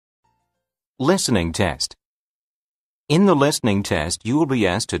Listening test. In the listening test, you will be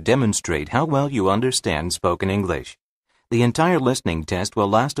asked to demonstrate how well you understand spoken English. The entire listening test will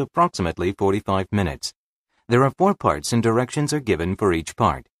last approximately 45 minutes. There are 4 parts and directions are given for each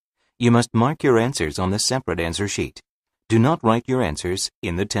part. You must mark your answers on the separate answer sheet. Do not write your answers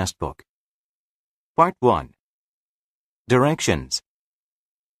in the test book. Part 1. Directions.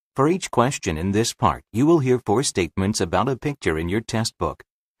 For each question in this part, you will hear 4 statements about a picture in your test book.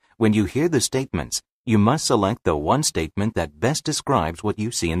 When you hear the statements, you must select the one statement that best describes what you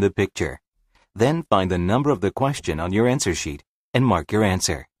see in the picture. Then find the number of the question on your answer sheet and mark your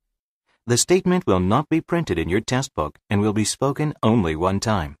answer. The statement will not be printed in your test book and will be spoken only one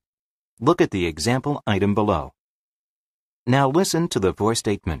time. Look at the example item below. Now listen to the 4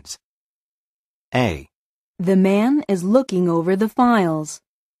 statements. A. The man is looking over the files.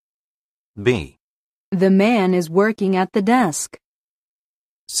 B. The man is working at the desk.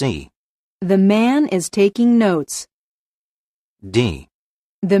 C. The man is taking notes. D.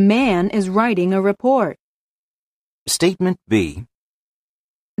 The man is writing a report. Statement B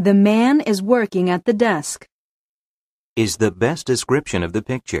The man is working at the desk. is the best description of the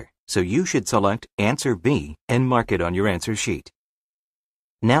picture, so you should select answer B and mark it on your answer sheet.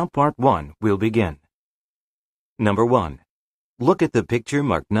 Now part 1 will begin. Number 1. Look at the picture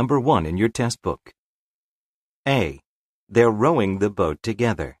marked number 1 in your test book. A. They're rowing the boat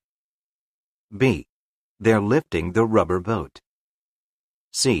together. B. They're lifting the rubber boat.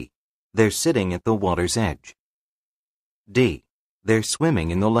 C. They're sitting at the water's edge. D. They're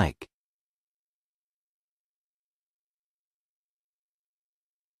swimming in the lake.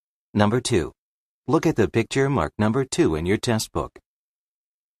 Number 2. Look at the picture marked number 2 in your test book.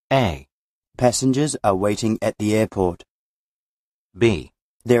 A. Passengers are waiting at the airport. B.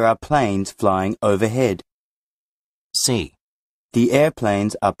 There are planes flying overhead. C. The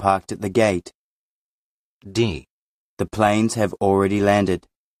airplanes are parked at the gate. D. The planes have already landed.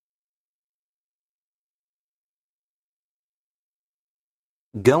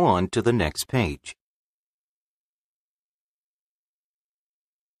 Go on to the next page.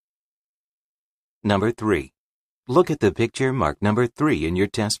 Number 3. Look at the picture marked number 3 in your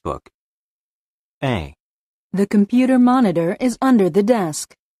test book. A. The computer monitor is under the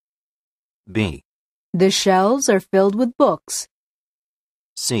desk. B. The shelves are filled with books.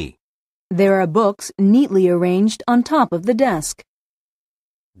 C. There are books neatly arranged on top of the desk.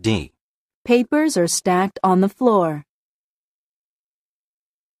 D. Papers are stacked on the floor.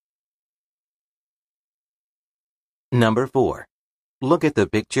 Number 4. Look at the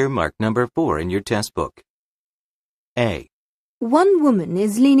picture marked number 4 in your test book. A. One woman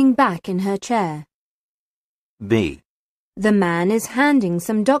is leaning back in her chair. B. The man is handing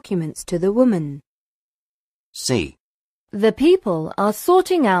some documents to the woman. C. The people are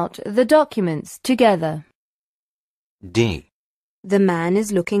sorting out the documents together. D. The man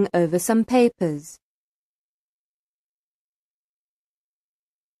is looking over some papers.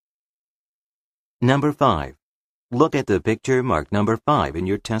 Number 5. Look at the picture marked number 5 in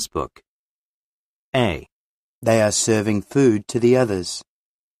your test book. A. They are serving food to the others.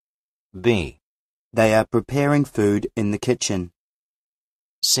 B. They are preparing food in the kitchen.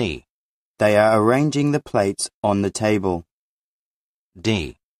 C. They are arranging the plates on the table.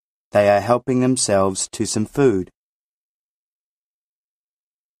 D. They are helping themselves to some food.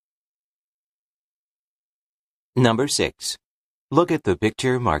 Number 6. Look at the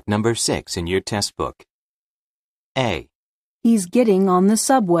picture marked number 6 in your test book. A. He's getting on the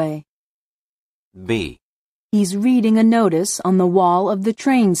subway. B. He's reading a notice on the wall of the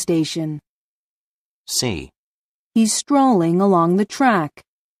train station. C. He's strolling along the track.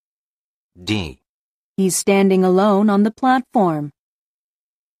 D. He's standing alone on the platform.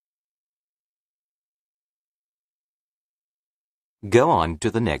 Go on to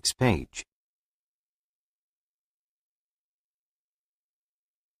the next page.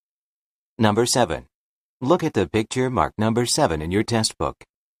 Number 7. Look at the picture marked number 7 in your test book.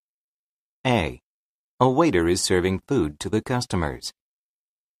 A. A waiter is serving food to the customers.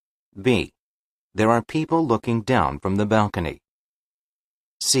 B. There are people looking down from the balcony.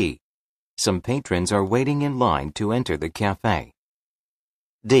 C. Some patrons are waiting in line to enter the cafe.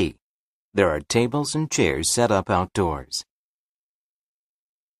 D. There are tables and chairs set up outdoors.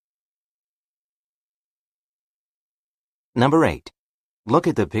 Number 8. Look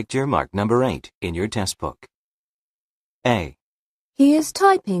at the picture marked number 8 in your test book. A. He is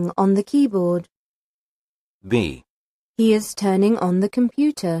typing on the keyboard. B. He is turning on the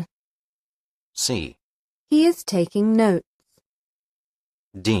computer. C. He is taking notes.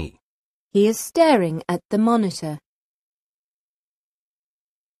 D. He is staring at the monitor.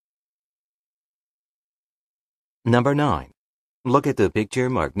 Number 9. Look at the picture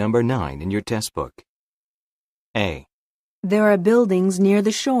marked number 9 in your test book. A. There are buildings near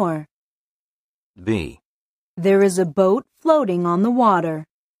the shore. B. There is a boat floating on the water.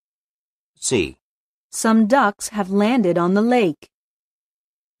 C. Some ducks have landed on the lake.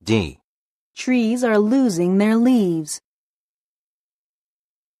 D. Trees are losing their leaves.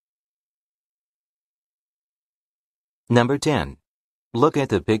 Number 10. Look at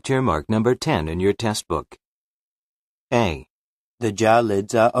the picture marked number 10 in your test book. A. The jar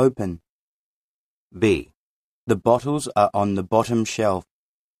lids are open. B. The bottles are on the bottom shelf.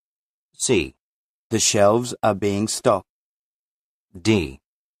 C. The shelves are being stocked. D.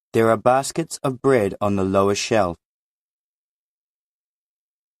 There are baskets of bread on the lower shelf.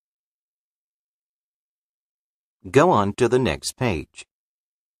 Go on to the next page.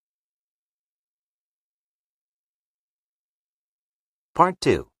 Part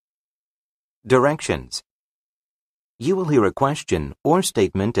 2. Directions. You will hear a question or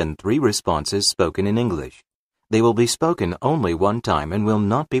statement and 3 responses spoken in English. They will be spoken only one time and will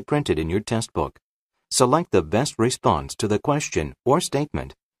not be printed in your test book. Select the best response to the question or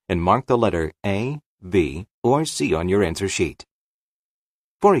statement and mark the letter A, B, or C on your answer sheet.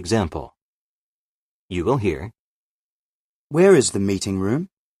 For example, you will hear, Where is the meeting room?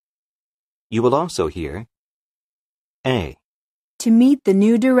 you will also hear A, To meet the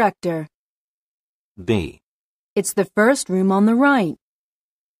new director. B, It's the first room on the right.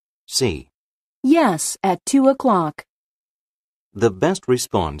 C. Yes, at 2 o'clock. The best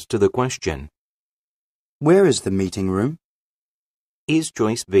response to the question Where is the meeting room? is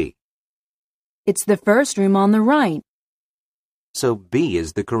choice B. It's the first room on the right. So B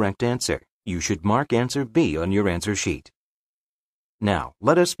is the correct answer. You should mark answer B on your answer sheet. Now,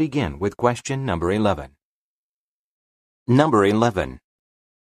 let us begin with question number 11. Number 11.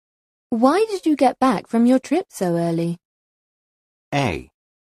 Why did you get back from your trip so early? A.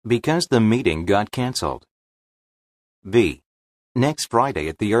 Because the meeting got cancelled. B. Next Friday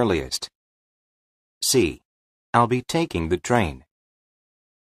at the earliest. C. I'll be taking the train.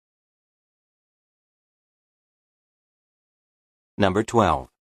 Number 12.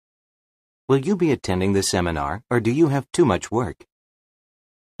 Will you be attending the seminar or do you have too much work?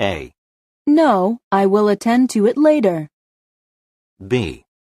 A. No, I will attend to it later. B.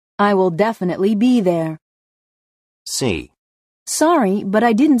 I will definitely be there. C. Sorry, but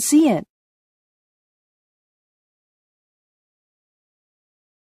I didn't see it.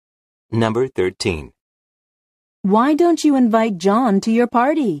 Number 13. Why don't you invite John to your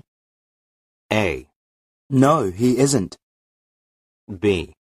party? A. No, he isn't.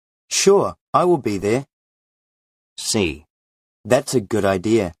 B. Sure, I will be there. C. That's a good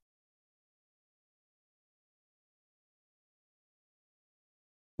idea.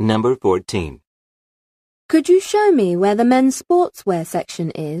 Number 14. Could you show me where the men's sportswear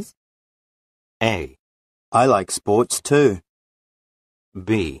section is? A. I like sports too.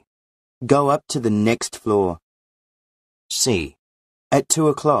 B. Go up to the next floor. C. At 2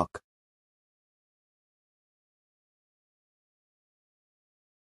 o'clock.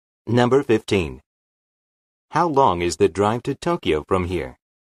 Number 15. How long is the drive to Tokyo from here?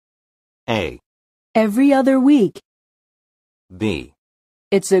 A. Every other week. B.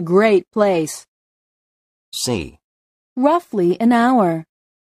 It's a great place. C. Roughly an hour.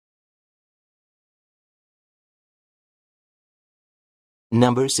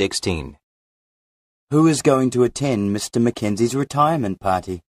 Number 16. Who is going to attend Mr. Mackenzie's retirement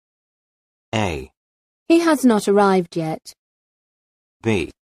party? A. He has not arrived yet.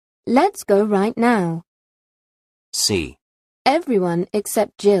 B. Let's go right now. C. Everyone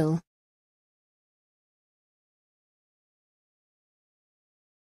except Jill.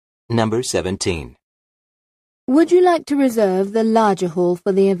 Number 17. Would you like to reserve the larger hall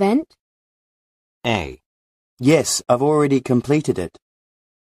for the event? A. Yes, I've already completed it.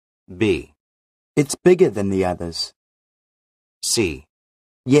 B. It's bigger than the others. C.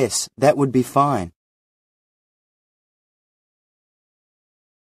 Yes, that would be fine.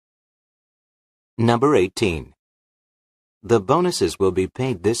 Number 18. The bonuses will be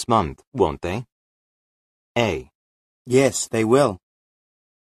paid this month, won't they? A. Yes, they will.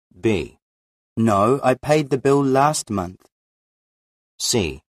 B. No, I paid the bill last month.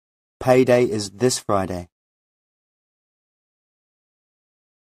 C. Payday is this Friday.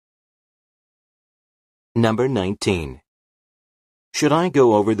 Number 19. Should I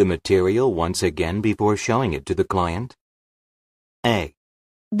go over the material once again before showing it to the client? A.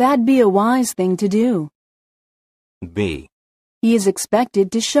 That'd be a wise thing to do. B. He is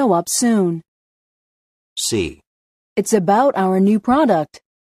expected to show up soon. C. It's about our new product.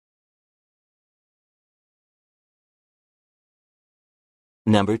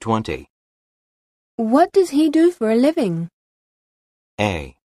 Number 20. What does he do for a living?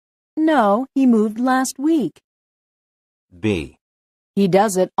 A. No, he moved last week. B. He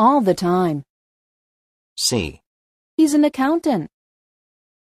does it all the time. C. He's an accountant.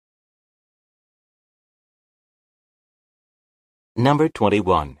 Number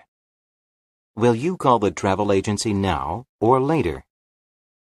 21. Will you call the travel agency now or later?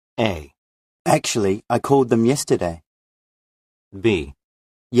 A. Actually, I called them yesterday. B.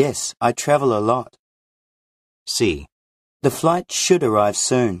 Yes, I travel a lot. C. The flight should arrive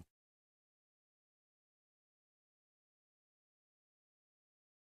soon.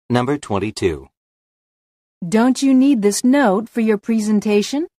 Number 22. Don't you need this note for your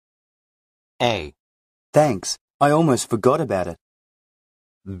presentation? A. Thanks, I almost forgot about it.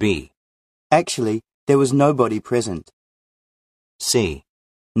 B. Actually, there was nobody present. C.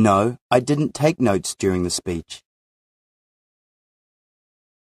 No, I didn't take notes during the speech.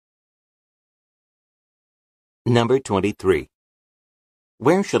 Number 23.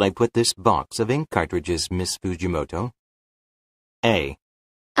 Where should I put this box of ink cartridges, Miss Fujimoto? A.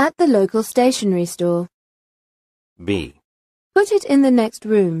 At the local stationery store. B. Put it in the next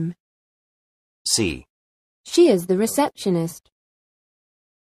room. C. She is the receptionist.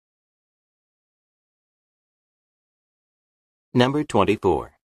 Number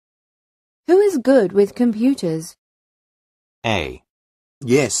 24. Who is good with computers? A.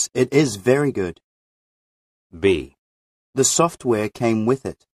 Yes, it is very good. B. The software came with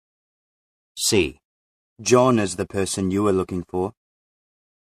it. C. John is the person you were looking for.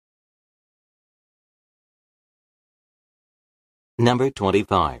 Number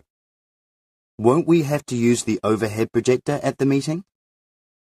 25. Won't we have to use the overhead projector at the meeting?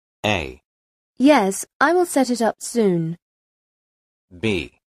 A. Yes, I will set it up soon.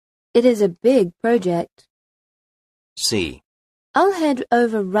 B. It is a big project. C. I'll head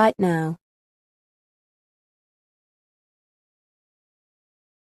over right now.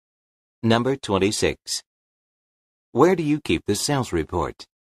 Number 26. Where do you keep the sales report?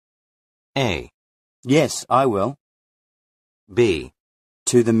 A. Yes, I will. B.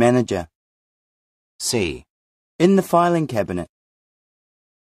 To the manager. C. In the filing cabinet.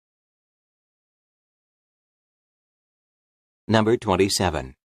 Number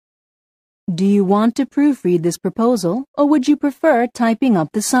 27. Do you want to proofread this proposal, or would you prefer typing up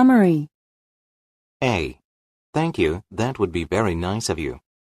the summary? A. Thank you, that would be very nice of you.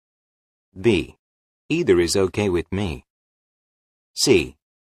 B. Either is okay with me. C.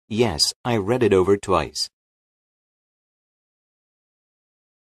 Yes, I read it over twice.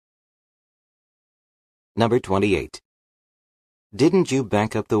 Number 28. Didn't you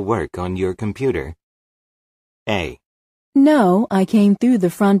back up the work on your computer? A. No, I came through the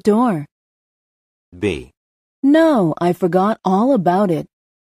front door. B. No, I forgot all about it.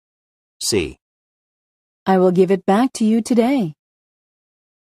 C. I will give it back to you today.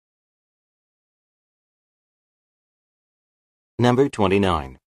 Number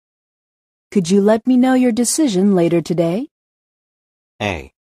 29. Could you let me know your decision later today?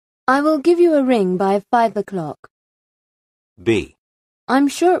 A. I will give you a ring by 5 o'clock. B. I'm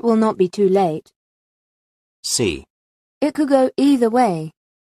sure it will not be too late. C. It could go either way.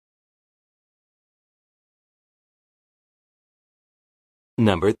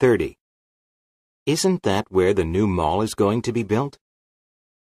 Number 30. Isn't that where the new mall is going to be built?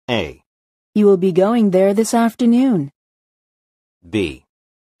 A. You will be going there this afternoon. B.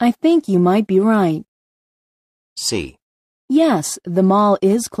 I think you might be right. C. Yes, the mall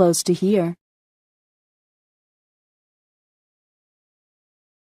is close to here.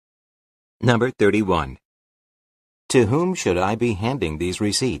 Number 31. To whom should I be handing these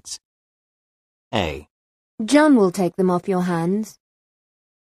receipts? A. John will take them off your hands.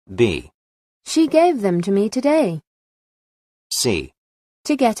 B. She gave them to me today. C.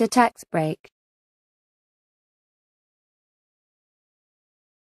 To get a tax break.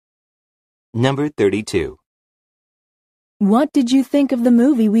 Number 32. What did you think of the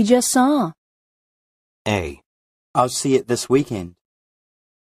movie we just saw? A. I'll see it this weekend.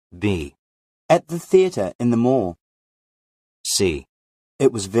 B. At the theatre in the mall. C.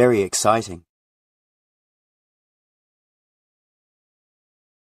 It was very exciting.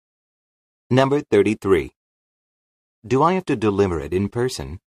 Number 33. Do I have to deliver it in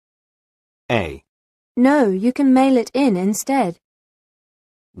person? A. No, you can mail it in instead.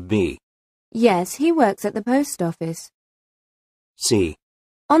 B. Yes, he works at the post office. C.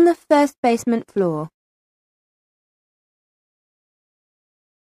 On the first basement floor.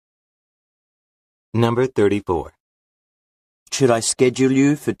 Number 34. Should I schedule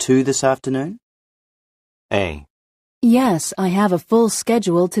you for 2 this afternoon? A. Yes, I have a full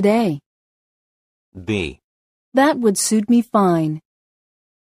schedule today. B. That would suit me fine.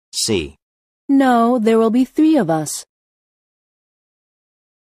 C. No, there will be 3 of us.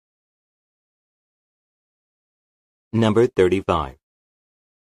 Number 35.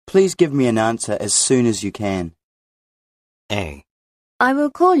 Please give me an answer as soon as you can. A. I will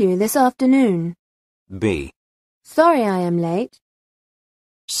call you this afternoon. B. Sorry I am late.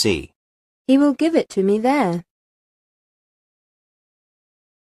 C. He will give it to me there.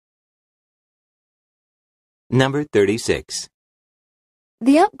 Number 36.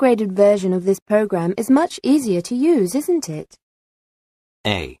 The upgraded version of this program is much easier to use, isn't it?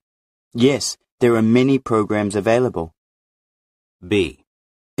 A. Yes, there are many programs available. B.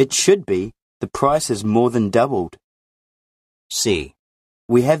 It should be. The price is more than doubled. C.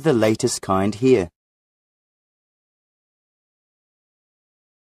 We have the latest kind here.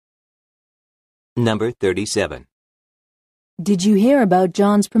 Number 37. Did you hear about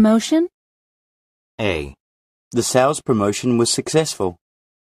John's promotion? A. The sales promotion was successful.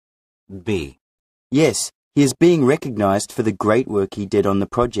 B. Yes, he is being recognized for the great work he did on the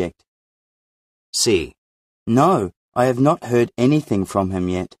project. C. No, I have not heard anything from him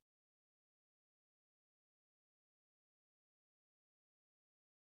yet.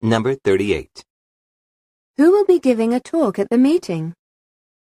 Number 38. Who will be giving a talk at the meeting?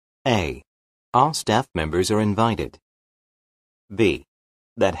 A. All staff members are invited. B.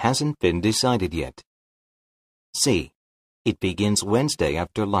 That hasn't been decided yet. C. It begins Wednesday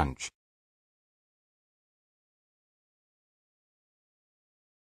after lunch.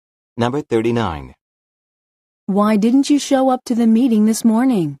 Number 39. Why didn't you show up to the meeting this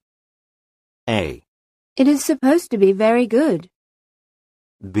morning? A. It is supposed to be very good.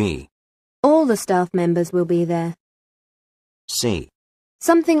 B. All the staff members will be there. C.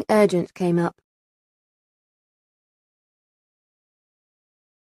 Something urgent came up.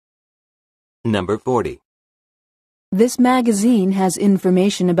 Number 40. This magazine has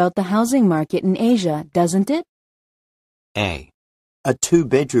information about the housing market in Asia, doesn't it? A. A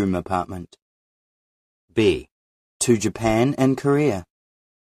 2-bedroom apartment. B. To Japan and Korea.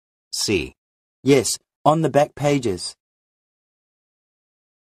 C. Yes, on the back pages.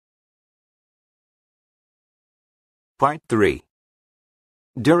 Part 3.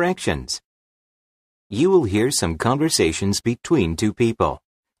 Directions. You will hear some conversations between 2 people.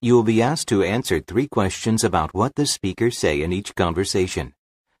 You will be asked to answer 3 questions about what the speakers say in each conversation.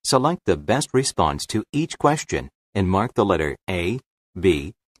 Select the best response to each question and mark the letter A,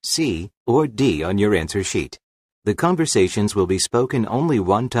 B, C, or D on your answer sheet. The conversations will be spoken only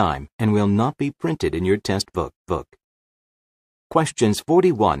one time and will not be printed in your test book. Questions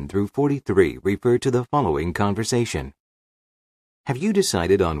 41 through 43 refer to the following conversation. Have you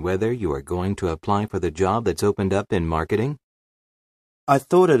decided on whether you are going to apply for the job that's opened up in marketing? I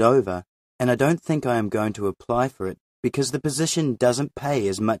thought it over, and I don't think I am going to apply for it because the position doesn't pay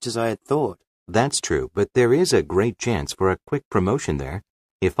as much as I had thought. That's true, but there is a great chance for a quick promotion there.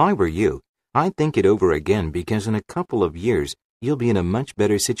 If I were you, I'd think it over again because in a couple of years, you'll be in a much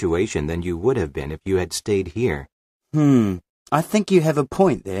better situation than you would have been if you had stayed here. I think you have a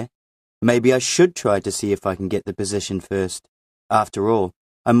point there. Maybe I should try to see if I can get the position first. After all,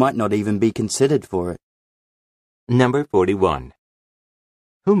 I might not even be considered for it. Number 41.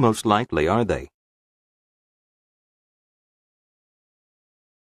 Who most likely are they?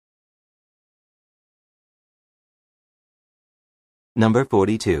 Number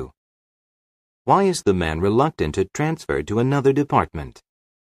 42. Why is the man reluctant to transfer to another department?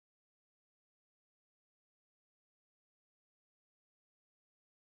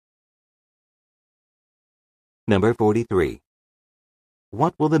 Number 43.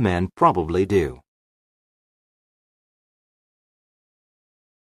 What will the man probably do?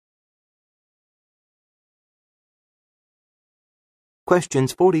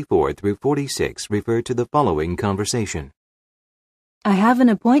 Questions 44 through 46 refer to the following conversation. I have an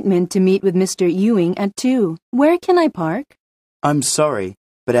appointment to meet with Mr. Ewing at 2. Where can I park? I'm sorry,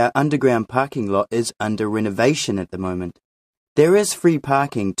 but our underground parking lot is under renovation at the moment. There is free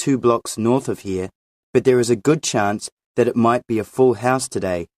parking 2 blocks north of here, but there is a good chance that it might be a full house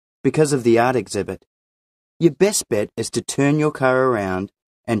today because of the art exhibit. Your best bet is to turn your car around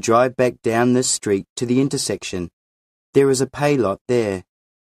and drive back down this street to the intersection. There is a pay lot there.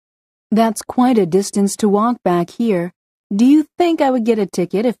 That's quite a distance to walk back here. Do you think I would get a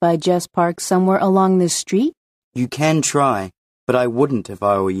ticket if I just parked somewhere along this street? You can try, but I wouldn't if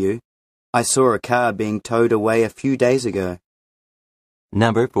I were you. I saw a car being towed away a few days ago.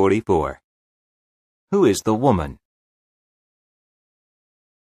 Number 44. Who is the woman?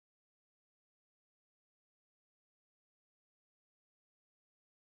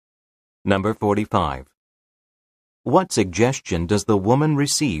 Number 45. What suggestion does the woman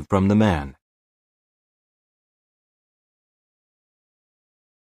receive from the man?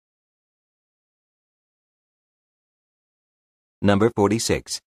 Number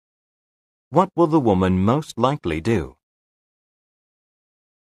 46. What will the woman most likely do?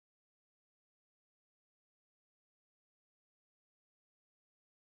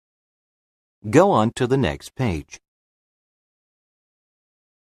 Go on to the next page.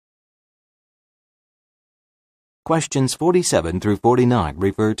 Questions 47 through 49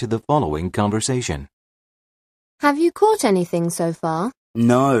 refer to the following conversation. Have you caught anything so far?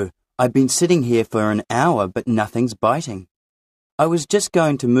 No, I've been sitting here for an hour, but nothing's biting. I was just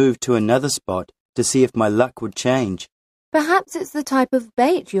going to move to another spot to see if my luck would change. Perhaps it's the type of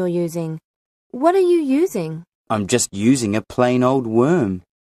bait you're using. What are you using? I'm just using a plain old worm.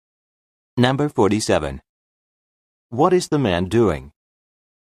 Number 47. What is the man doing?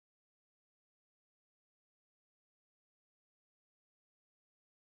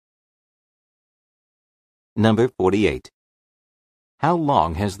 Number 48. How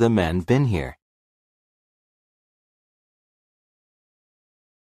long has the man been here?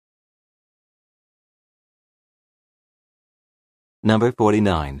 Number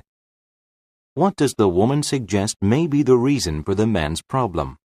 49. What does the woman suggest may be the reason for the man's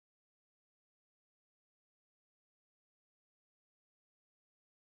problem?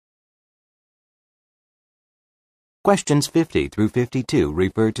 Questions 50 through 52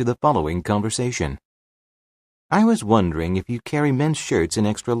 refer to the following conversation. I was wondering if you carry men's shirts in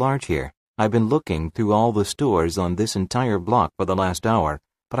extra large here. I've been looking through all the stores on this entire block for the last hour,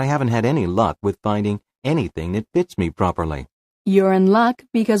 but I haven't had any luck with finding anything that fits me properly. You're in luck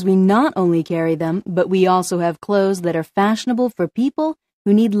because we not only carry them, but we also have clothes that are fashionable for people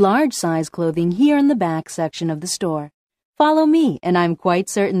who need large-size clothing here in the back section of the store. Follow me, and I'm quite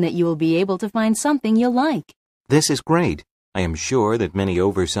certain that you will be able to find something you'll like. This is great. I am sure that many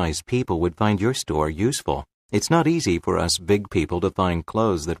oversized people would find your store useful. It's not easy for us big people to find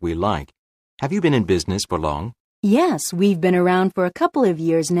clothes that we like. Have you been in business for long? Yes, we've been around for a couple of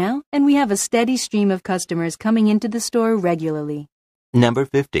years now, and we have a steady stream of customers coming into the store regularly. Number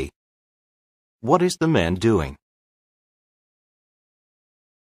 50. What is the man doing?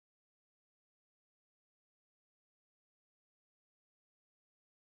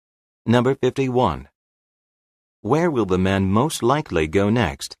 Number 51. Where will the man most likely go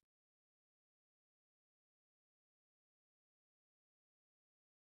next?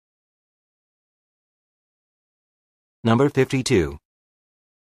 Number 52.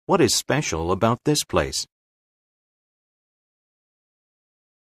 What is special about this place?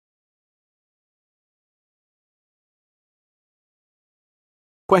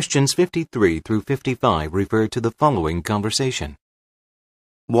 Questions 53 through 55 refer to the following conversation.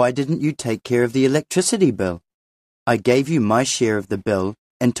 Why didn't you take care of the electricity bill? I gave you my share of the bill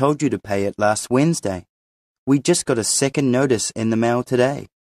and told you to pay it last Wednesday. We just got a second notice in the mail today.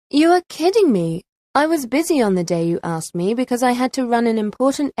 You are kidding me. I was busy on the day you asked me because I had to run an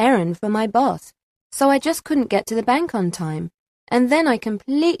important errand for my boss, so I just couldn't get to the bank on time. And then I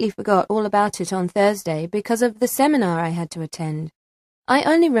completely forgot all about it on Thursday because of the seminar I had to attend. I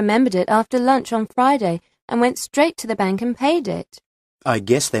only remembered it after lunch on Friday and went straight to the bank and paid it. I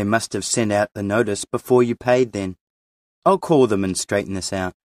guess they must have sent out the notice before you paid then. I'll call them and straighten this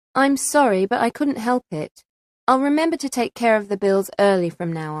out. I'm sorry, but I couldn't help it. I'll remember to take care of the bills early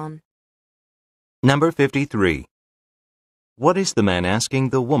from now on. Number 53. What is the man asking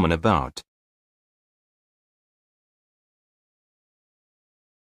the woman about?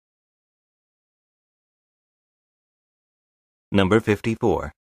 Number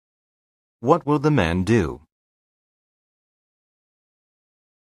 54. What will the man do?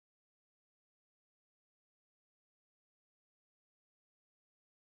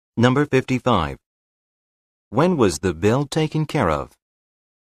 Number 55. When was the bill taken care of?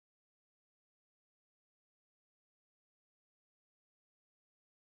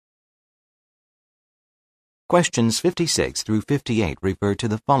 Questions 56 through 58 refer to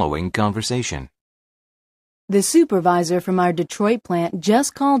the following conversation. The supervisor from our Detroit plant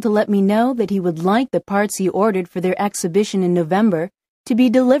just called to let me know that he would like the parts he ordered for their exhibition in November to be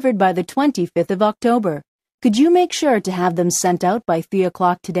delivered by the 25th of October. Could you make sure to have them sent out by 3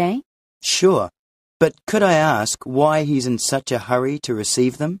 o'clock today? Sure, but could I ask why he's in such a hurry to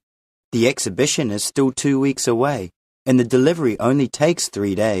receive them? The exhibition is still 2 weeks away, and the delivery only takes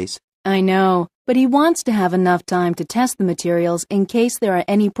 3 days. I know, but he wants to have enough time to test the materials in case there are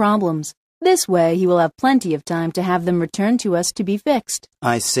any problems. This way, he will have plenty of time to have them returned to us to be fixed.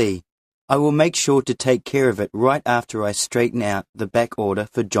 I see. I will make sure to take care of it right after I straighten out the back order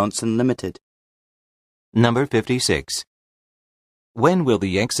for Johnson Limited. Number 56. When will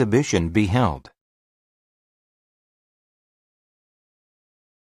the exhibition be held?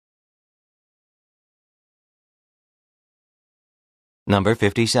 Number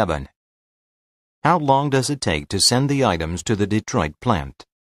 57. How long does it take to send the items to the Detroit plant?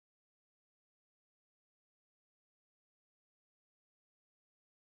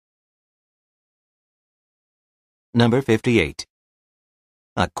 Number 58.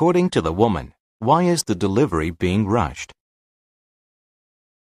 According to the woman, why is the delivery being rushed?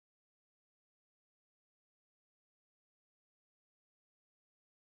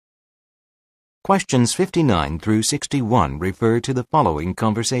 Questions 59 through 61 refer to the following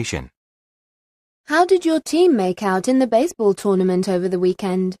conversation. How did your team make out in the baseball tournament over the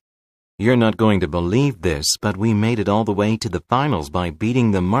weekend? You're not going to believe this, but we made it all the way to the finals by beating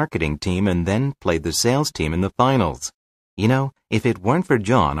the marketing team and then played the sales team in the finals. You know, if it weren't for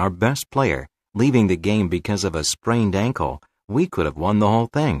John, our best player, leaving the game because of a sprained ankle, we could have won the whole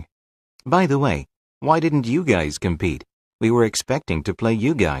thing. By the way, why didn't you guys compete? We were expecting to play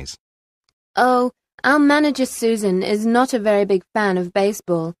you guys. Oh, our manager Susan is not a very big fan of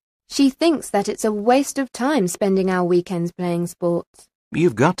baseball. She thinks that it's a waste of time spending our weekends playing sports.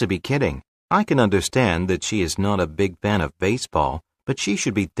 You've got to be kidding. I can understand that she is not a big fan of baseball, but she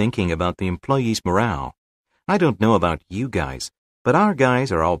should be thinking about the employees' morale. I don't know about you guys, but our guys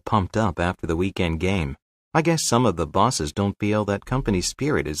are all pumped up after the weekend game. I guess some of the bosses don't feel that company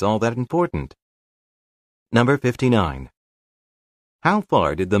spirit is all that important. Number 59. How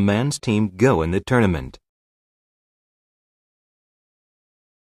far did the men's team go in the tournament?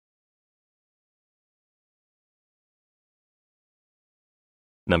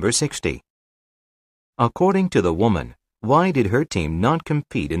 Number 60. According to the woman, why did her team not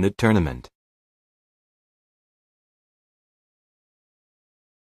compete in the tournament?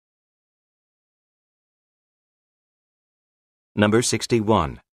 Number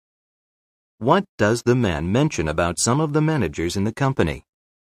 61. What does the man mention about some of the managers in the company?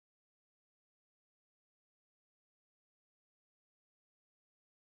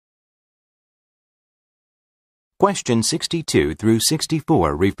 Questions 62 through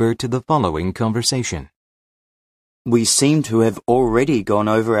 64 refer to the following conversation. We seem to have already gone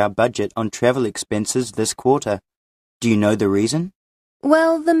over our budget on travel expenses this quarter. Do you know the reason?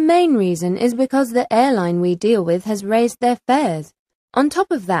 Well, the main reason is because the airline we deal with has raised their fares. On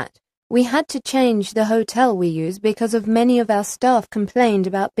top of that, we had to change the hotel we use because of many of our staff complained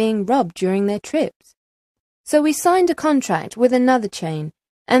about being robbed during their trips. So we signed a contract with another chain,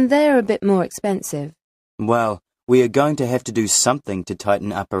 and they're a bit more expensive. Well, we are going to have to do something to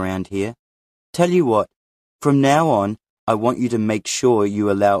tighten up around here. Tell you what, from now on, I want you to make sure you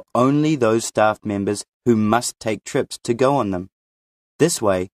allow only those staff members who must take trips to go on them. This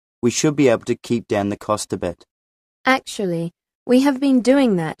way, we should be able to keep down the cost a bit. Actually, we have been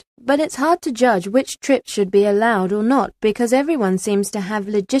doing that, but it's hard to judge which trips should be allowed or not because everyone seems to have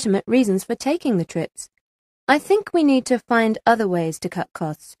legitimate reasons for taking the trips. I think we need to find other ways to cut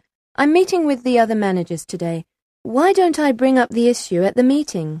costs. I'm meeting with the other managers today. Why don't I bring up the issue at the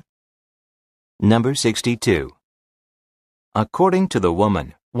meeting? Number 62. According to the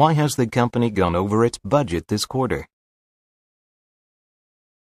woman, why has the company gone over its budget this quarter?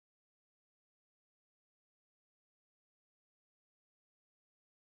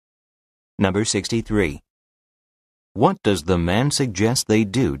 Number 63. What does the man suggest they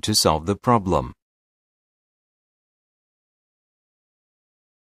do to solve the problem?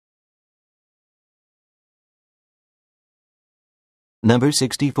 Number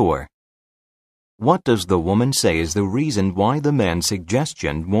 64. What does the woman say is the reason why the man's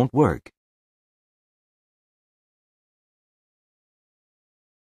suggestion won't work?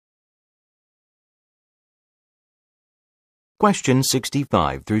 Questions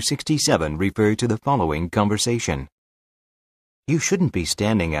 65 through 67 refer to the following conversation. You shouldn't be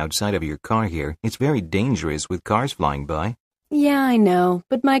standing outside of your car here. It's very dangerous with cars flying by. Yeah, I know,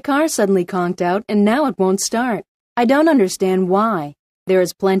 but my car suddenly conked out and now it won't start. I don't understand why. There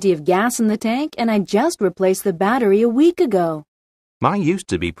is plenty of gas in the tank and I just replaced the battery a week ago. I used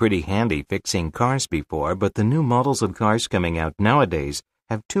to be pretty handy fixing cars before, but the new models of cars coming out nowadays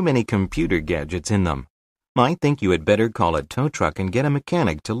have too many computer gadgets in them. I think you had better call a tow truck and get a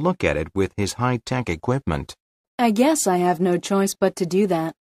mechanic to look at it with his high-tech equipment. I guess I have no choice but to do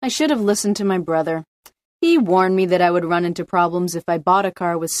that. I should have listened to my brother. He warned me that I would run into problems if I bought a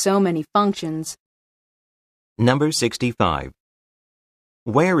car with so many functions. Number 65.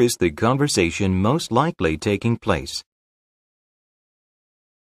 Where is the conversation most likely taking place?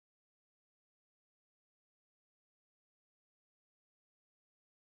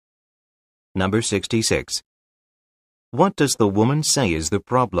 Number 66. What does the woman say is the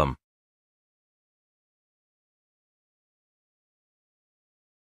problem?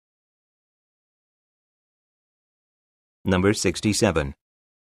 Number 67.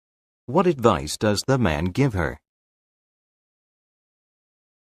 What advice does the man give her?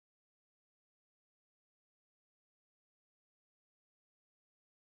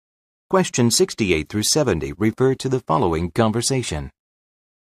 Questions 68 through 70 refer to the following conversation.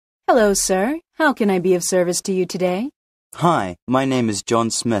 Hello, sir. How can I be of service to you today? Hi, my name is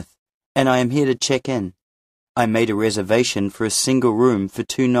John Smith, and I am here to check in. I made a reservation for a single room for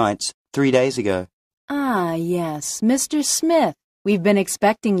 2 nights 3 days ago. Ah, yes, Mr. Smith. We've been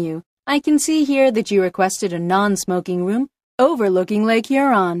expecting you. I can see here that you requested a non-smoking room overlooking Lake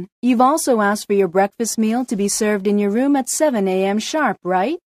Huron. You've also asked for your breakfast meal to be served in your room at 7 a.m. sharp,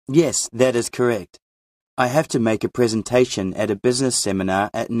 right? Yes, that is correct. I have to make a presentation at a business seminar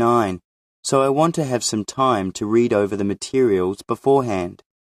at 9, so I want to have some time to read over the materials beforehand.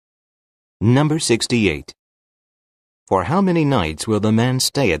 Number 68. For how many nights will the man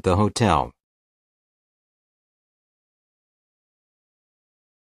stay at the hotel?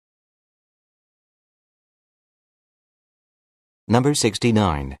 Number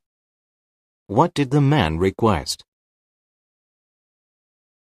 69. What did the man request?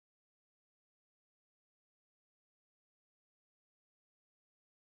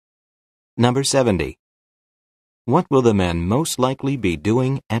 Number 70. What will the man most likely be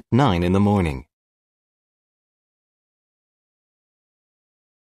doing at 9 in the morning?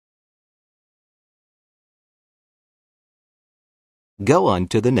 Go on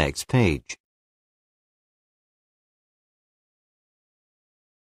to the next page.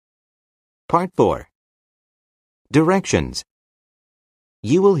 Part 4. Directions.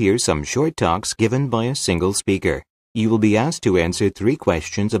 You will hear some short talks given by a single speaker. You will be asked to answer 3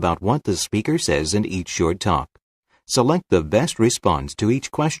 questions about what the speaker says in each short talk. Select the best response to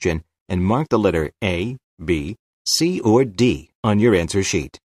each question and mark the letter A, B, C, or D on your answer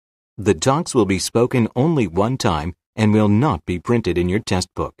sheet. The talks will be spoken only one time and will not be printed in your test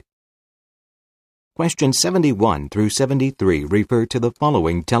book. Questions 71 through 73 refer to the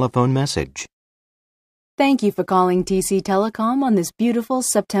following telephone message. Thank you for calling TC Telecom on this beautiful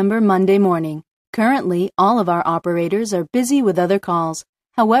September Monday morning. Currently, all of our operators are busy with other calls.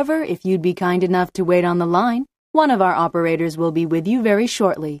 However, if you'd be kind enough to wait on the line, one of our operators will be with you very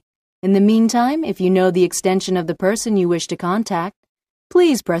shortly. In the meantime, if you know the extension of the person you wish to contact,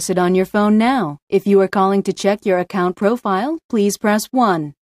 please press it on your phone now. If you are calling to check your account profile, please press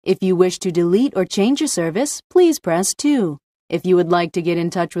 1. If you wish to delete or change your service, please press 2. If you would like to get in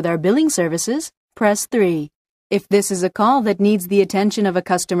touch with our billing services, press 3. If this is a call that needs the attention of a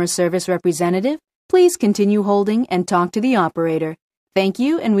customer service representative, please continue holding and talk to the operator. Thank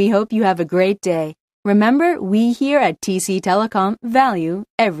you, and we hope you have a great day. Remember, we here at TC Telecom value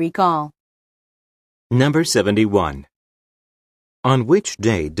every call. Number 71. On which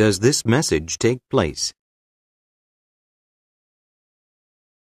day does this message take place?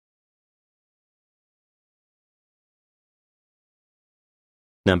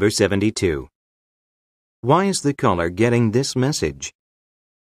 Number 72. Why is the caller getting this message?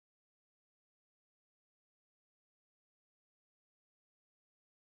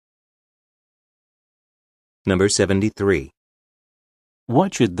 Number 73.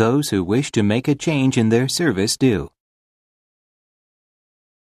 What should those who wish to make a change in their service do?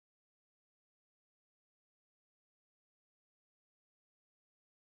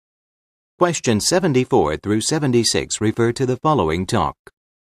 Questions 74 through 76 refer to the following talk.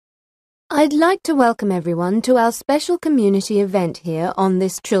 I'd like to welcome everyone to our special community event here on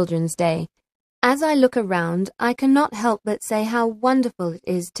this Children's Day. As I look around, I cannot help but say how wonderful it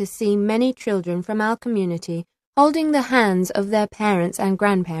is to see many children from our community holding the hands of their parents and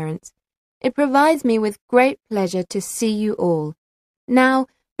grandparents. It provides me with great pleasure to see you all. Now,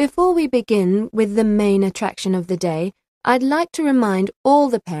 before we begin with the main attraction of the day, I'd like to remind all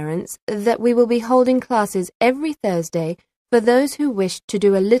the parents that we will be holding classes every Thursday for those who wish to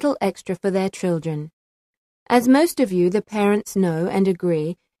do a little extra for their children. As most of you, the parents, know and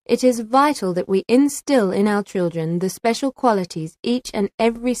agree, it is vital that we instill in our children the special qualities each and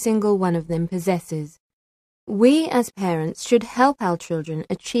every single one of them possesses. We as parents should help our children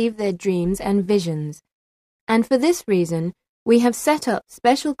achieve their dreams and visions, and for this reason, we have set up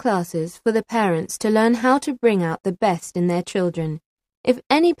special classes for the parents to learn how to bring out the best in their children. If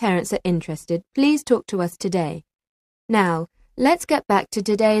any parents are interested, please talk to us today. Now, let's get back to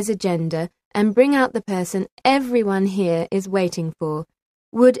today's agenda and bring out the person everyone here is waiting for.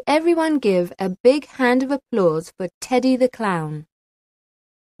 Would everyone give a big hand of applause for Teddy the Clown?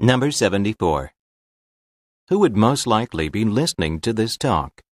 Number 74. Who would most likely be listening to this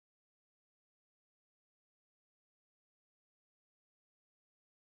talk?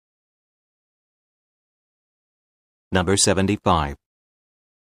 Number 75.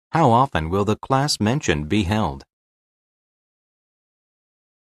 How often will the class mention be held?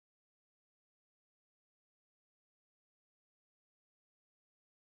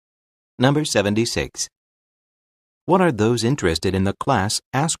 Number 76. What are those interested in the class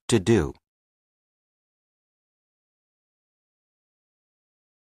asked to do?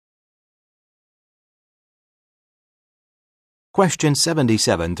 Questions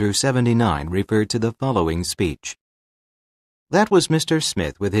 77 through 79 refer to the following speech. That was Mr.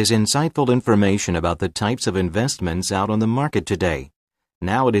 Smith with his insightful information about the types of investments out on the market today.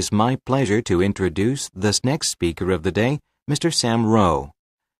 Now it is my pleasure to introduce the next speaker of the day, Mr. Sam Rowe.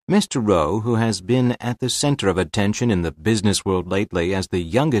 Mr. Rowe, who has been at the center of attention in the business world lately as the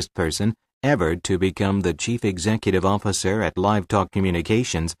youngest person ever to become the Chief Executive Officer at Live Talk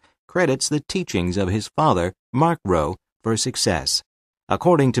Communications, credits the teachings of his father, Mark Rowe, for success.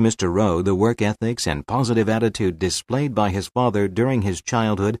 According to Mr. Rowe, the work ethics and positive attitude displayed by his father during his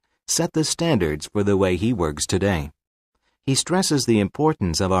childhood set the standards for the way he works today. He stresses the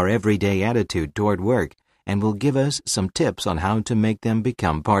importance of our everyday attitude toward work and will give us some tips on how to make them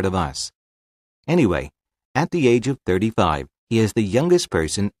become part of us. Anyway, at the age of 35, he is the youngest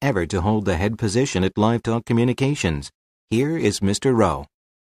person ever to hold the head position at Live Talk Communications. Here is Mr. Rowe.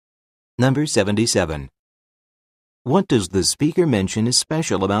 Number 77. What does the speaker mention is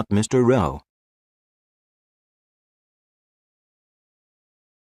special about Mr. Rowe?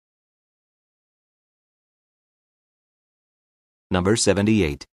 Number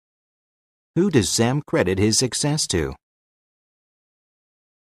 78. Who does Sam credit his success to?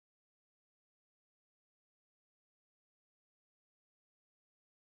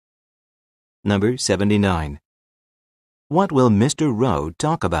 Number 79. What will Mr. Rowe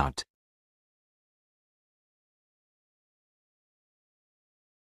talk about?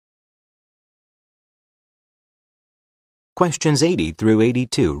 Questions 80 through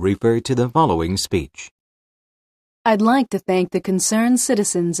 82 refer to the following speech. I'd like to thank the concerned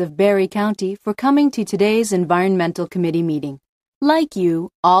citizens of Barry County for coming to today's Environmental Committee meeting. Like you,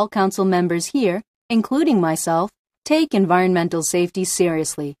 all council members here, including myself, take environmental safety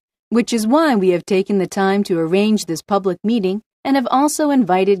seriously, which is why we have taken the time to arrange this public meeting and have also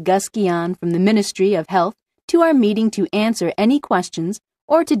invited Gus Guion from the Ministry of Health to our meeting to answer any questions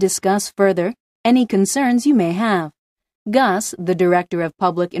or to discuss further any concerns you may have. Gus, the Director of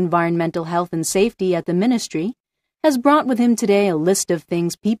Public Environmental Health and Safety at the Ministry, has brought with him today a list of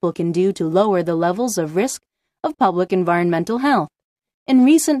things people can do to lower the levels of risk of public environmental health. In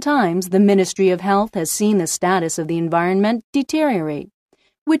recent times, the Ministry of Health has seen the status of the environment deteriorate,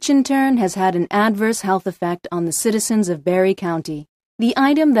 which in turn has had an adverse health effect on the citizens of Barry County. The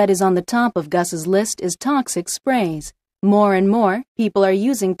item that is on the top of Gus's list is toxic sprays. More and more, people are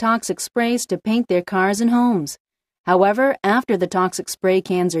using toxic sprays to paint their cars and homes. However, after the toxic spray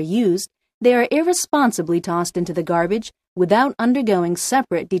cans are used, they are irresponsibly tossed into the garbage without undergoing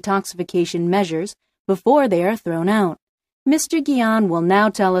separate detoxification measures before they are thrown out. Mr. Guion will now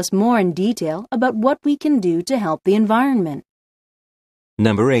tell us more in detail about what we can do to help the environment.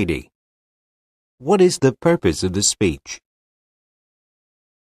 Number 80. What is the purpose of the speech?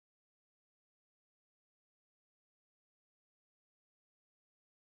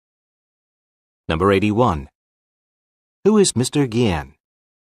 Number 81. Who is Mr. Guion?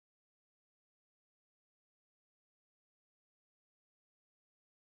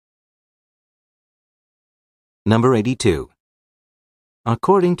 Number 82.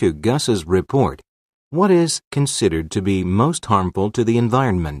 According to Gus's report, what is considered to be most harmful to the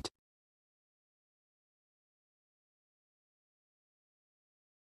environment?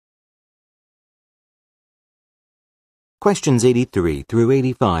 Questions 83 through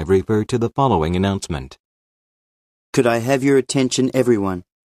 85 refer to the following announcement. Could I have your attention, everyone?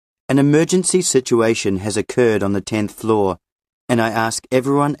 An emergency situation has occurred on the 10th floor, and I ask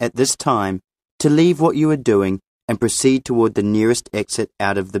everyone at this time to leave what you are doing and proceed toward the nearest exit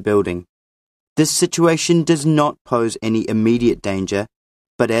out of the building. This situation does not pose any immediate danger,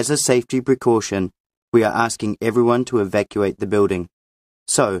 but as a safety precaution, we are asking everyone to evacuate the building.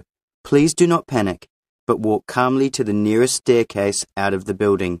 So, please do not panic, but walk calmly to the nearest staircase out of the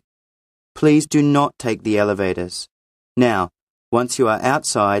building. Please do not take the elevators. Now, once you are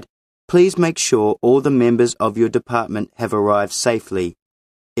outside, please make sure all the members of your department have arrived safely.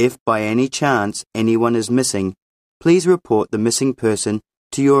 If by any chance anyone is missing, please report the missing person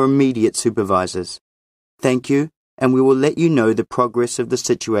to your immediate supervisors. Thank you, and we will let you know the progress of the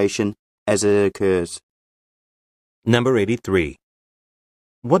situation as it occurs. Number 83.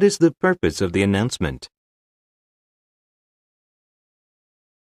 What is the purpose of the announcement?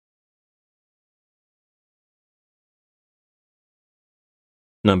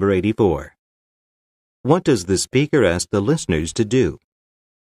 Number 84. What does the speaker ask the listeners to do?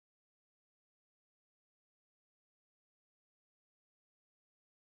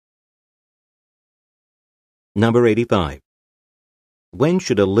 Number 85. When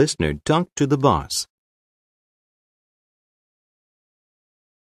should a listener talk to the boss?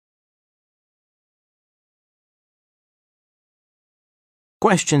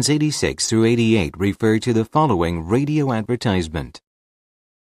 Questions 86 through 88 refer to the following radio advertisement.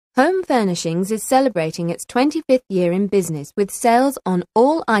 Home Furnishings is celebrating its 25th year in business with sales on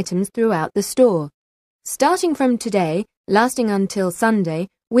all items throughout the store. Starting from today, lasting until Sunday,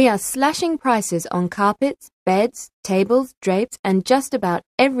 we are slashing prices on carpets, beds, tables, drapes, and just about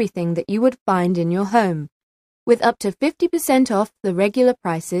everything that you would find in your home. With up to 50% off the regular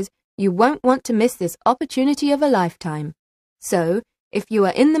prices, you won't want to miss this opportunity of a lifetime. So, if you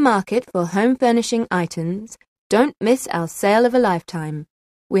are in the market for home furnishing items, don't miss our sale of a lifetime.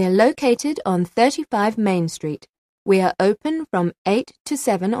 We are located on 35 Main Street. We are open from 8 to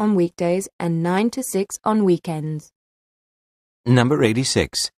 7 on weekdays and 9 to 6 on weekends. Number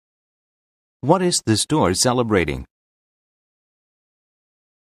 86. What is the store celebrating?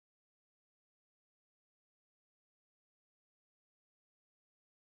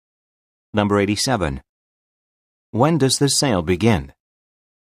 Number 87. When does the sale begin?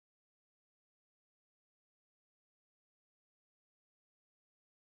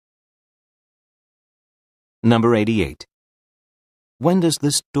 Number 88. When does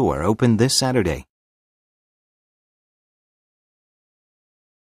the store open this Saturday?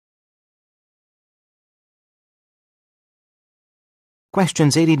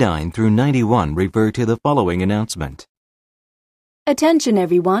 Questions 89 through 91 refer to the following announcement. Attention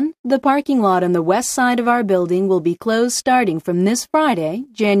everyone, the parking lot on the west side of our building will be closed starting from this Friday,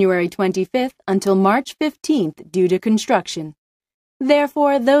 January 25th, until March 15th due to construction.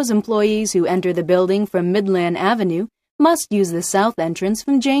 Therefore, those employees who enter the building from Midland Avenue must use the south entrance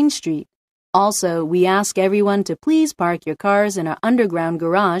from Jane Street. Also, we ask everyone to please park your cars in our underground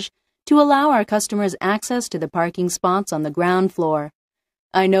garage to allow our customers access to the parking spots on the ground floor.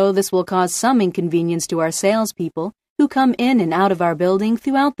 I know this will cause some inconvenience to our salespeople who come in and out of our building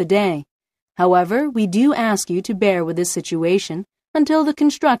throughout the day. However, we do ask you to bear with this situation until the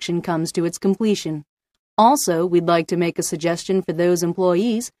construction comes to its completion. Also, we'd like to make a suggestion for those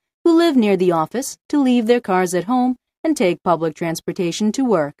employees who live near the office to leave their cars at home and take public transportation to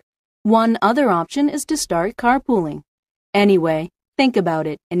work. One other option is to start carpooling. Anyway, think about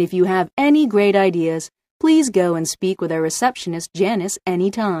it, and if you have any great ideas, please go and speak with our receptionist Janice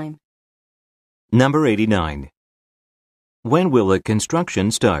anytime. Number 89. When will the construction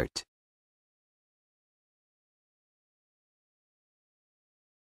start?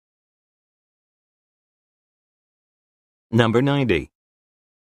 Number 90.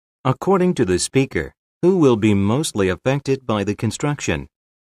 According to the speaker, who will be mostly affected by the construction?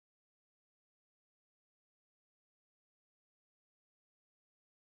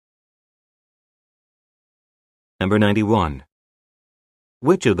 Number 91.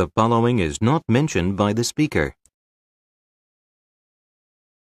 Which of the following is not mentioned by the speaker?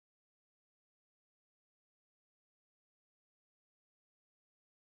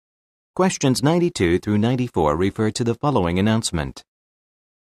 Questions 92 through 94 refer to the following announcement.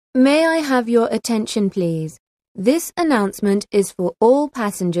 May I have your attention, please? This announcement is for all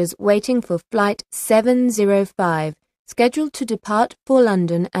passengers waiting for Flight 705, scheduled to depart for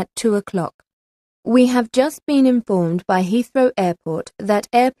London at 2 o'clock. We have just been informed by Heathrow Airport that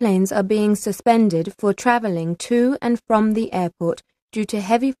airplanes are being suspended for travelling to and from the airport due to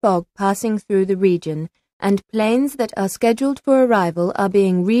heavy fog passing through the region, and planes that are scheduled for arrival are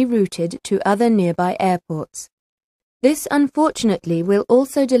being rerouted to other nearby airports. This unfortunately will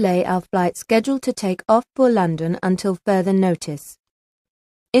also delay our flight scheduled to take off for London until further notice.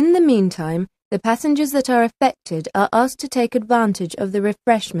 In the meantime, the passengers that are affected are asked to take advantage of the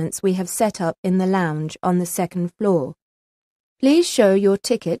refreshments we have set up in the lounge on the second floor. Please show your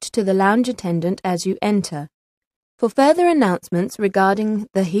ticket to the lounge attendant as you enter. For further announcements regarding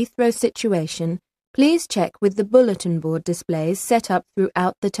the Heathrow situation, please check with the bulletin board displays set up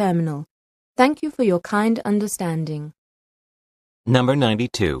throughout the terminal. Thank you for your kind understanding. Number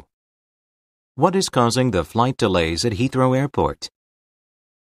 92. What is causing the flight delays at Heathrow Airport?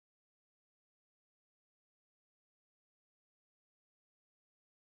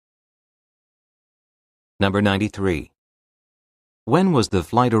 Number 93. When was the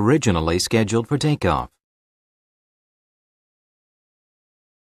flight originally scheduled for takeoff?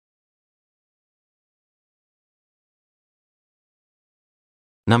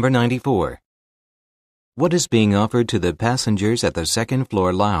 Number 94. What is being offered to the passengers at the second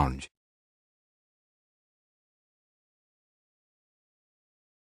floor lounge?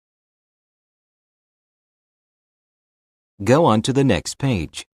 Go on to the next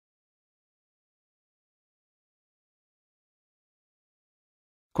page.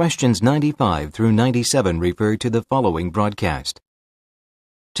 Questions 95 through 97 refer to the following broadcast.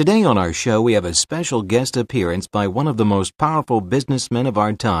 Today on our show we have a special guest appearance by one of the most powerful businessmen of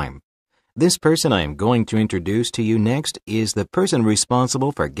our time. This person I am going to introduce to you next is the person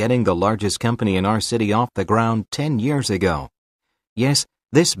responsible for getting the largest company in our city off the ground 10 years ago. Yes,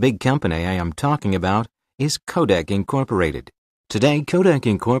 this big company I am talking about is Kodak Incorporated. Today, Kodak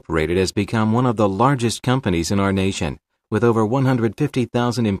Incorporated has become one of the largest companies in our nation, with over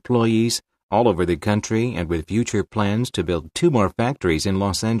 150,000 employees all over the country and with future plans to build 2 more factories in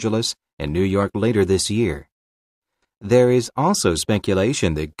Los Angeles and New York later this year. There is also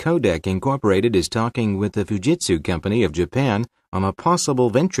speculation that Kodak Incorporated is talking with the Fujitsu Company of Japan on a possible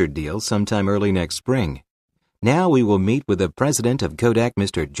venture deal sometime early next spring. Now we will meet with the president of Kodak,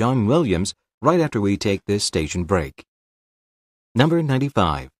 Mr. John Williams, right after we take this station break. Number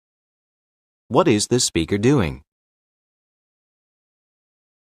 95. What is the speaker doing?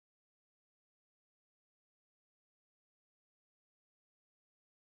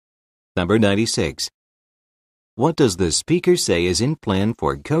 Number 96. What does the speaker say is in plan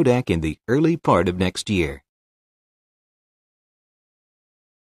for Kodak in the early part of next year?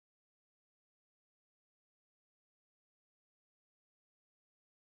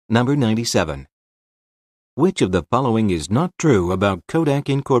 Number 97. Which of the following is not true about Kodak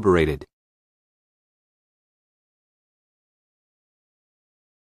Incorporated?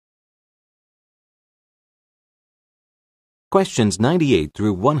 Questions 98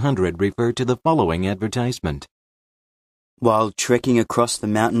 through 100 refer to the following advertisement. While trekking across the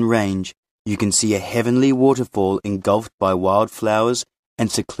mountain range, you can see a heavenly waterfall engulfed by wildflowers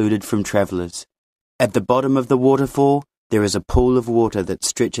and secluded from travelers. At the bottom of the waterfall, there is a pool of water that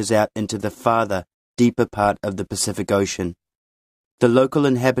stretches out into the farther, deeper part of the Pacific Ocean. The local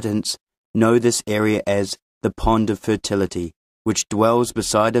inhabitants know this area as the Pond of Fertility, which dwells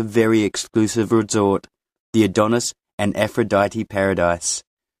beside a very exclusive resort, the Adonis and Aphrodite Paradise.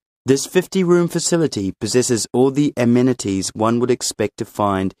 This 50-room facility possesses all the amenities one would expect to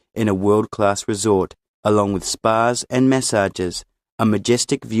find in a world-class resort, along with spas and massages, a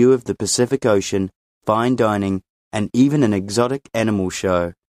majestic view of the Pacific Ocean, fine dining, and even an exotic animal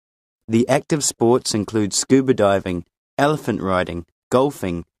show. The active sports include scuba diving, elephant riding,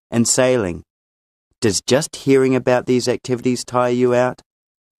 golfing, and sailing. Does just hearing about these activities tire you out?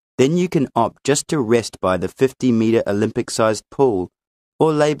 Then you can opt just to rest by the 50-meter Olympic-sized pool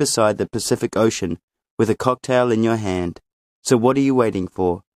or lay beside the Pacific Ocean with a cocktail in your hand. So what are you waiting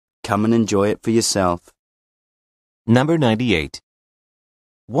for? Come and enjoy it for yourself. Number 98.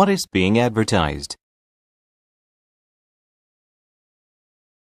 What is being advertised?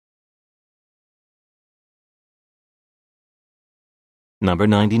 Number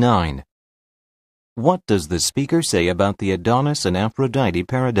 99. What does the speaker say about the Adonis and Aphrodite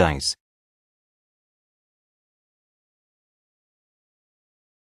Paradise?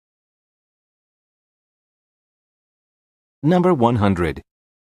 Number 100.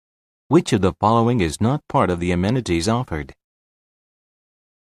 Which of the following is not part of the amenities offered?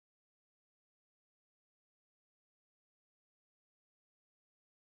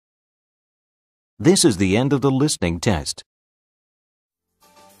 This is the end of the listening test.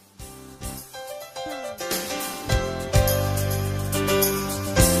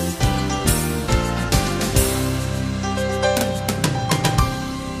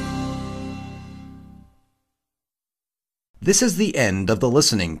 This is the end of the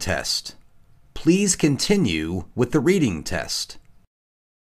listening test. Please continue with the reading test.